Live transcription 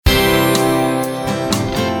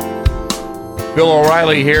Bill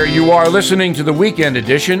O'Reilly here. You are listening to the weekend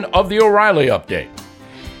edition of the O'Reilly Update.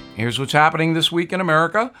 Here's what's happening this week in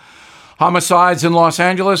America. Homicides in Los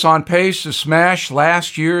Angeles on pace to smash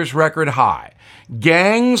last year's record high.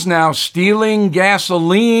 Gangs now stealing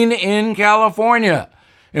gasoline in California.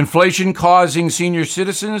 Inflation causing senior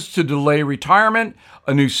citizens to delay retirement.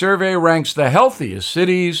 A new survey ranks the healthiest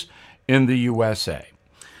cities in the USA.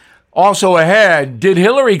 Also ahead, did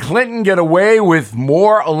Hillary Clinton get away with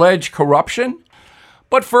more alleged corruption?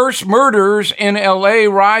 But first, murders in L.A.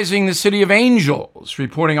 rising the city of angels,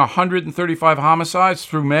 reporting 135 homicides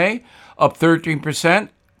through May, up 13%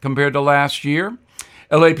 compared to last year.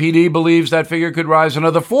 LAPD believes that figure could rise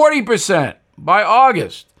another 40% by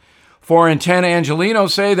August. 4 in 10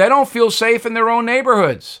 Angelenos say they don't feel safe in their own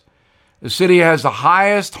neighborhoods. The city has the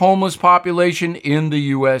highest homeless population in the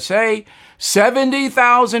USA.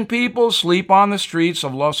 70,000 people sleep on the streets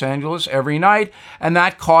of Los Angeles every night, and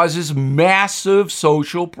that causes massive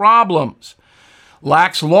social problems.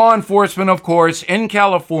 Lax law enforcement, of course, in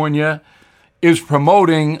California is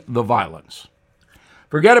promoting the violence.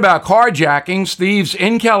 Forget about carjackings. Thieves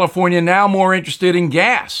in California now more interested in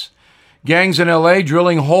gas. Gangs in LA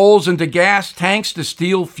drilling holes into gas tanks to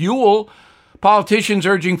steal fuel. Politicians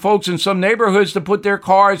urging folks in some neighborhoods to put their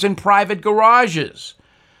cars in private garages.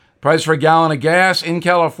 Price for a gallon of gas in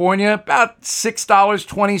California, about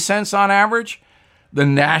 $6.20 on average. The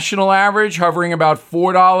national average hovering about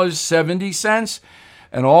 $4.70.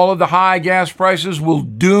 And all of the high gas prices will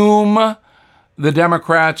doom the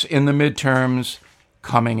Democrats in the midterms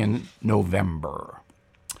coming in November.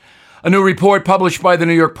 A new report published by the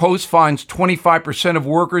New York Post finds 25% of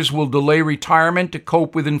workers will delay retirement to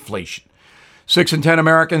cope with inflation. 6 in 10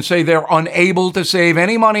 Americans say they're unable to save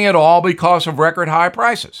any money at all because of record high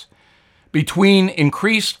prices. Between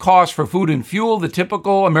increased costs for food and fuel, the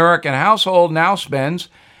typical American household now spends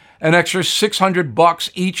an extra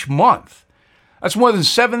 $600 each month. That's more than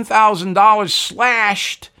 $7,000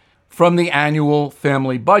 slashed from the annual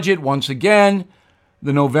family budget. Once again,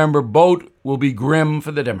 the November vote will be grim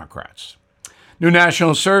for the Democrats. New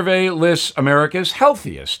national survey lists America's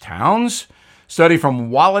healthiest towns. Study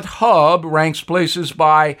from Wallet Hub ranks places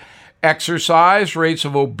by exercise, rates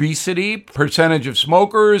of obesity, percentage of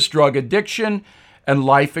smokers, drug addiction, and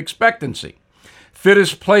life expectancy.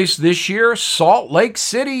 Fittest place this year, Salt Lake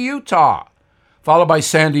City, Utah, followed by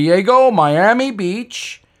San Diego, Miami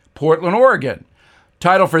Beach, Portland, Oregon.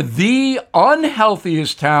 Title for the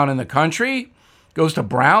unhealthiest town in the country goes to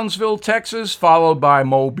Brownsville, Texas, followed by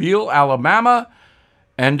Mobile, Alabama,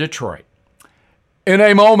 and Detroit. In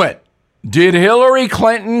a moment, did Hillary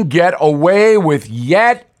Clinton get away with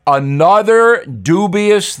yet another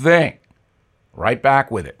dubious thing? Right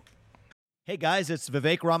back with it. Hey guys, it's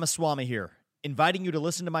Vivek Ramaswamy here, inviting you to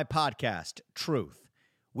listen to my podcast, Truth.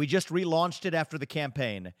 We just relaunched it after the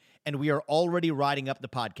campaign, and we are already riding up the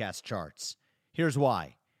podcast charts. Here's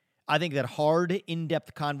why. I think that hard,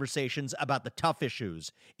 in-depth conversations about the tough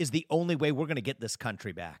issues is the only way we're going to get this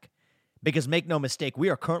country back. Because make no mistake,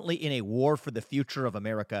 we are currently in a war for the future of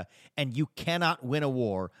America, and you cannot win a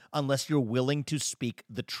war unless you're willing to speak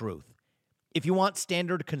the truth. If you want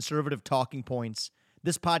standard conservative talking points,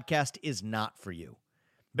 this podcast is not for you.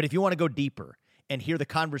 But if you want to go deeper and hear the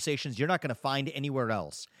conversations you're not going to find anywhere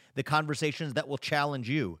else, the conversations that will challenge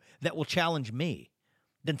you, that will challenge me,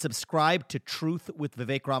 then subscribe to Truth with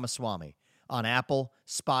Vivek Ramaswamy on Apple,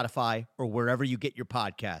 Spotify, or wherever you get your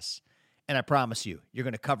podcasts. And I promise you, you're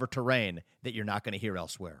going to cover terrain that you're not going to hear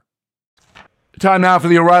elsewhere. Time now for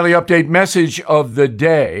the O'Reilly Update message of the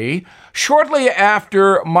day. Shortly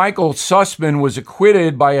after Michael Sussman was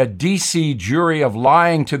acquitted by a D.C. jury of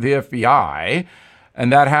lying to the FBI,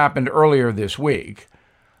 and that happened earlier this week,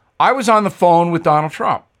 I was on the phone with Donald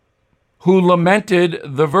Trump, who lamented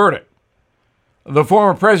the verdict. The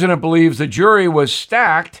former president believes the jury was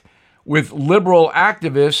stacked with liberal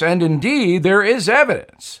activists, and indeed, there is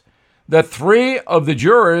evidence that 3 of the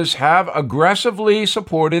jurors have aggressively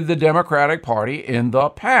supported the Democratic Party in the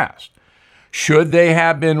past. Should they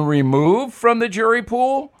have been removed from the jury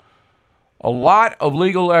pool? A lot of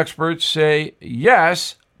legal experts say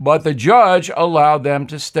yes, but the judge allowed them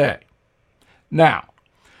to stay. Now,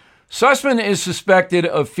 Sussman is suspected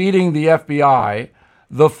of feeding the FBI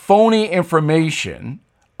the phony information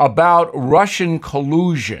about Russian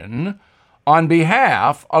collusion on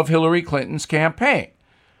behalf of Hillary Clinton's campaign.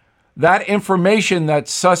 That information that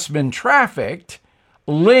Sussman trafficked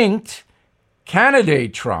linked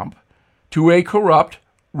candidate Trump to a corrupt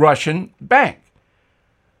Russian bank.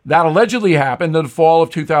 That allegedly happened in the fall of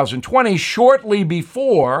 2020, shortly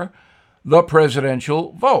before the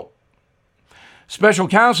presidential vote. Special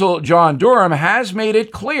counsel John Durham has made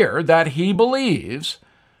it clear that he believes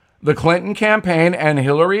the Clinton campaign and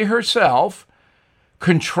Hillary herself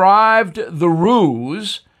contrived the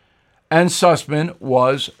ruse and Sussman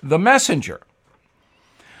was the messenger.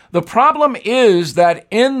 The problem is that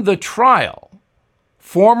in the trial,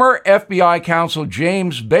 former FBI counsel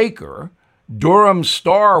James Baker, Durham's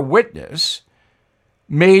star witness,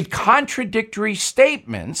 made contradictory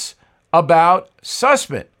statements about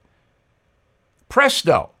Sussman.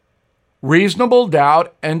 Presto, reasonable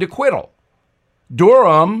doubt and acquittal.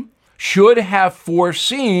 Durham should have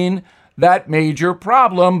foreseen that major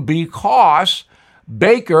problem because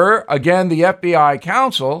Baker, again the FBI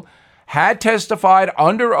counsel, had testified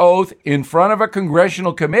under oath in front of a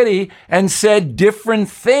congressional committee and said different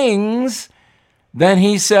things than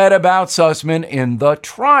he said about Sussman in the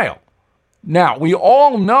trial. Now, we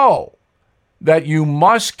all know that you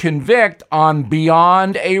must convict on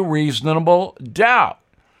beyond a reasonable doubt.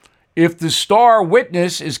 If the star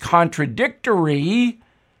witness is contradictory,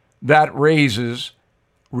 that raises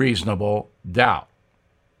reasonable doubt.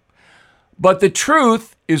 But the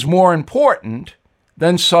truth is more important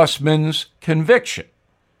than Sussman's conviction.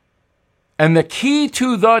 And the key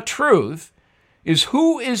to the truth is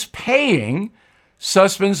who is paying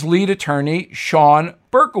Sussman's lead attorney, Sean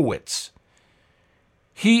Berkowitz.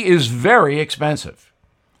 He is very expensive.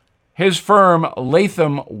 His firm,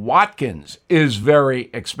 Latham Watkins, is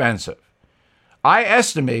very expensive. I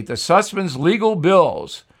estimate that Sussman's legal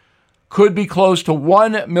bills could be close to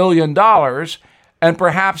 $1 million and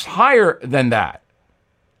perhaps higher than that.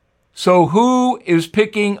 So who is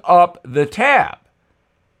picking up the tab?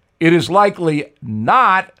 It is likely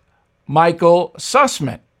not Michael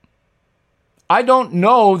Sussman. I don't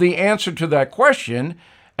know the answer to that question,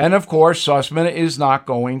 and of course, Sussman is not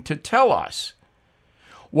going to tell us.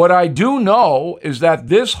 What I do know is that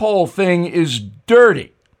this whole thing is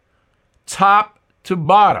dirty, top to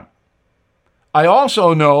bottom. I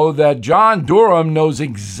also know that John Durham knows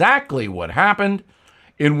exactly what happened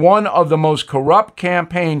in one of the most corrupt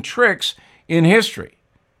campaign tricks in history.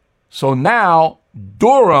 So now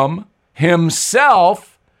Durham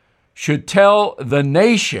himself should tell the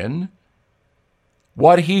nation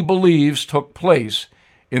what he believes took place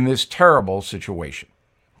in this terrible situation.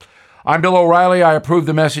 I'm Bill O'Reilly. I approve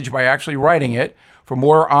the message by actually writing it. For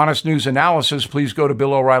more honest news analysis, please go to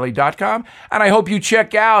BillO'Reilly.com. And I hope you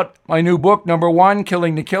check out my new book, #1,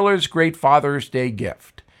 Killing the Killers, Great Father's Day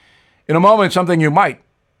Gift. In a moment, something you might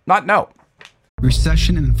not know.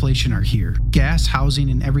 Recession and inflation are here. Gas, housing,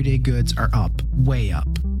 and everyday goods are up, way up.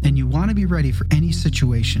 And you want to be ready for any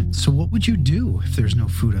situation. So what would you do if there's no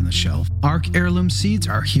food on the shelf? ARC Heirloom Seeds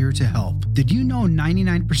are here to help. Did you know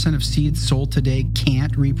 99% of seeds sold today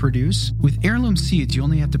can't reproduce? With Heirloom Seeds, you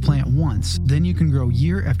only have to plant once. Then you can grow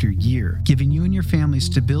year after year, giving you and your family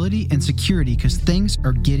stability and security because things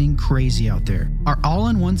are getting crazy out there. Our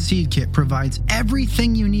all-in-one seed kit provides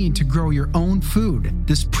everything you need to grow your own food.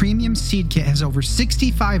 This premium seed kit has over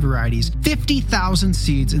 65 varieties, 50,000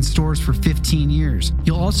 seeds, and stores for 15 years.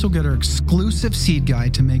 You'll also get our exclusive seed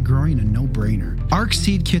guide to make growing a no-brainer. ARC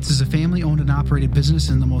Seed Kits is a family-owned and operated business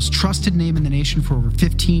and the most trusted name in the nation for over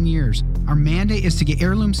 15 years. Our mandate is to get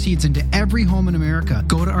heirloom seeds into every home in America.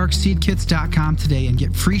 Go to arcseedkits.com today and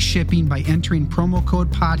get free shipping by entering promo code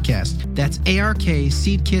podcast. That's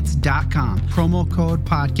ARKseedkits.com, promo code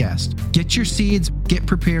podcast. Get your seeds, get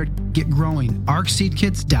prepared, get growing.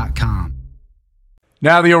 arcseedkits.com.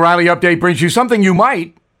 Now the O'Reilly Update brings you something you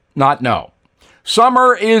might not know.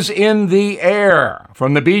 Summer is in the air.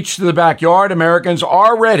 From the beach to the backyard, Americans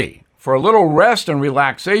are ready for a little rest and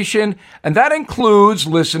relaxation, and that includes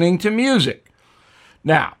listening to music.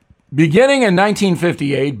 Now, beginning in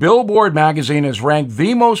 1958, Billboard magazine has ranked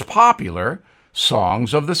the most popular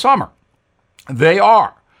songs of the summer. They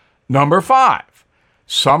are number 5,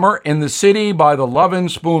 Summer in the City by the Lovin'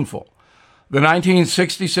 Spoonful. The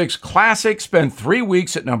 1966 classic spent 3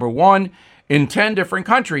 weeks at number 1 in 10 different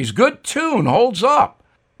countries. Good tune, holds up.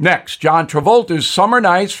 Next, John Travolta's Summer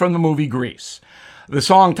Nights from the movie Grease. The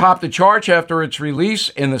song topped the charts after its release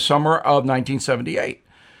in the summer of 1978,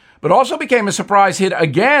 but also became a surprise hit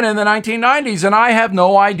again in the 1990s, and I have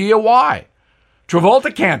no idea why.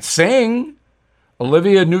 Travolta can't sing.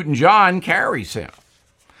 Olivia Newton-John carries him.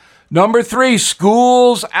 Number 3,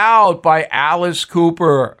 School's Out by Alice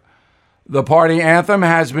Cooper. The party anthem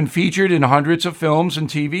has been featured in hundreds of films and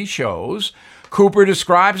TV shows. Cooper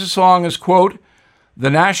describes the song as, quote, the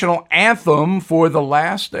national anthem for the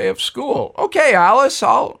last day of school. Okay, Alice,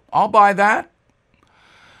 I'll buy that.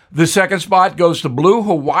 The second spot goes to Blue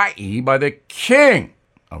Hawaii by the king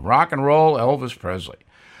of rock and roll, Elvis Presley.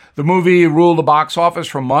 The movie ruled the box office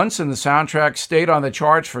for months, and the soundtrack stayed on the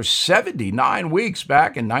charts for 79 weeks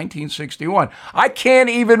back in 1961. I can't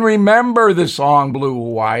even remember the song Blue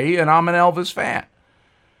Hawaii, and I'm an Elvis fan.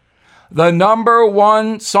 The number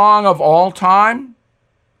one song of all time,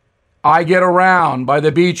 I Get Around by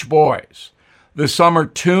the Beach Boys. The summer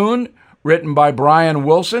tune, written by Brian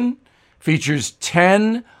Wilson, features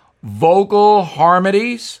 10 vocal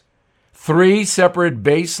harmonies, 3 separate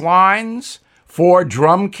bass lines, 4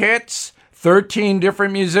 drum kits, 13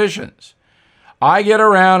 different musicians. I Get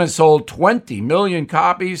Around has sold 20 million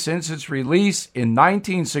copies since its release in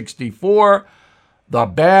 1964. The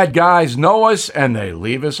bad guys know us and they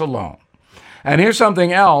leave us alone. And here's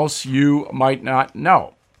something else you might not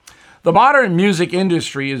know. The modern music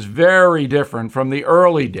industry is very different from the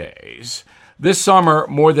early days. This summer,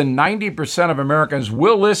 more than 90% of Americans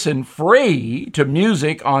will listen free to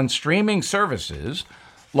music on streaming services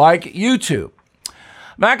like YouTube.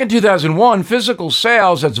 Back in 2001, physical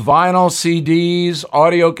sales, that's vinyl, CDs,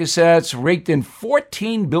 audio cassettes, raked in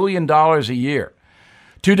 $14 billion a year.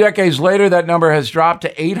 2 decades later, that number has dropped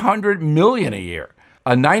to $800 million a year,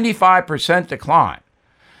 a 95% decline.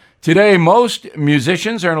 Today, most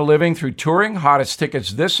musicians earn a living through touring. Hottest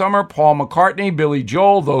tickets this summer, Paul McCartney, Billy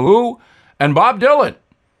Joel, The Who, and Bob Dylan.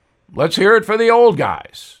 Let's hear it for the old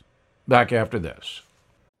guys. Back after this.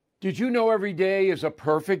 Did you know every day is a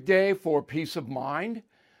perfect day for peace of mind?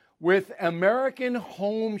 With American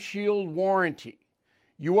Home Shield Warranty,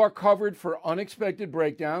 you are covered for unexpected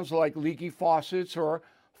breakdowns like leaky faucets or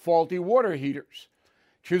faulty water heaters.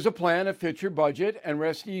 Choose a plan that fits your budget and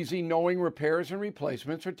rest easy knowing repairs and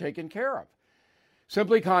replacements are taken care of.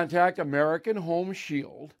 Simply contact American Home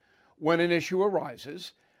Shield when an issue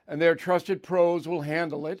arises, and their trusted pros will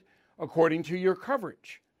handle it according to your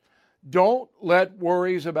coverage. Don't let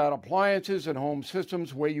worries about appliances and home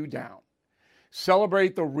systems weigh you down.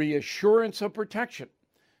 Celebrate the reassurance of protection.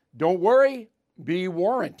 Don't worry, be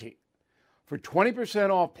warranty. For 20%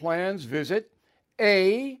 off plans, visit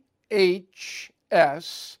ahs.com/bill.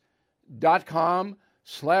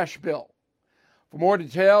 For more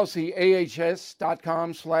details, see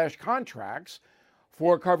ahs.com/contracts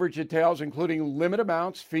for coverage details, including limit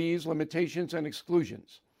amounts, fees, limitations, and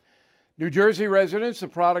exclusions. New Jersey residents, the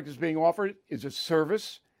product is being offered is a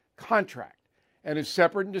service contract and is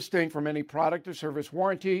separate and distinct from any product or service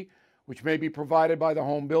warranty, which may be provided by the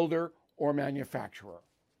home builder or manufacturer.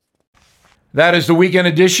 That is the weekend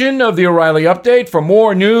edition of the O'Reilly Update. For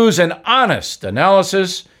more news and honest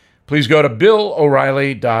analysis, please go to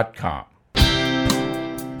BillO'Reilly.com.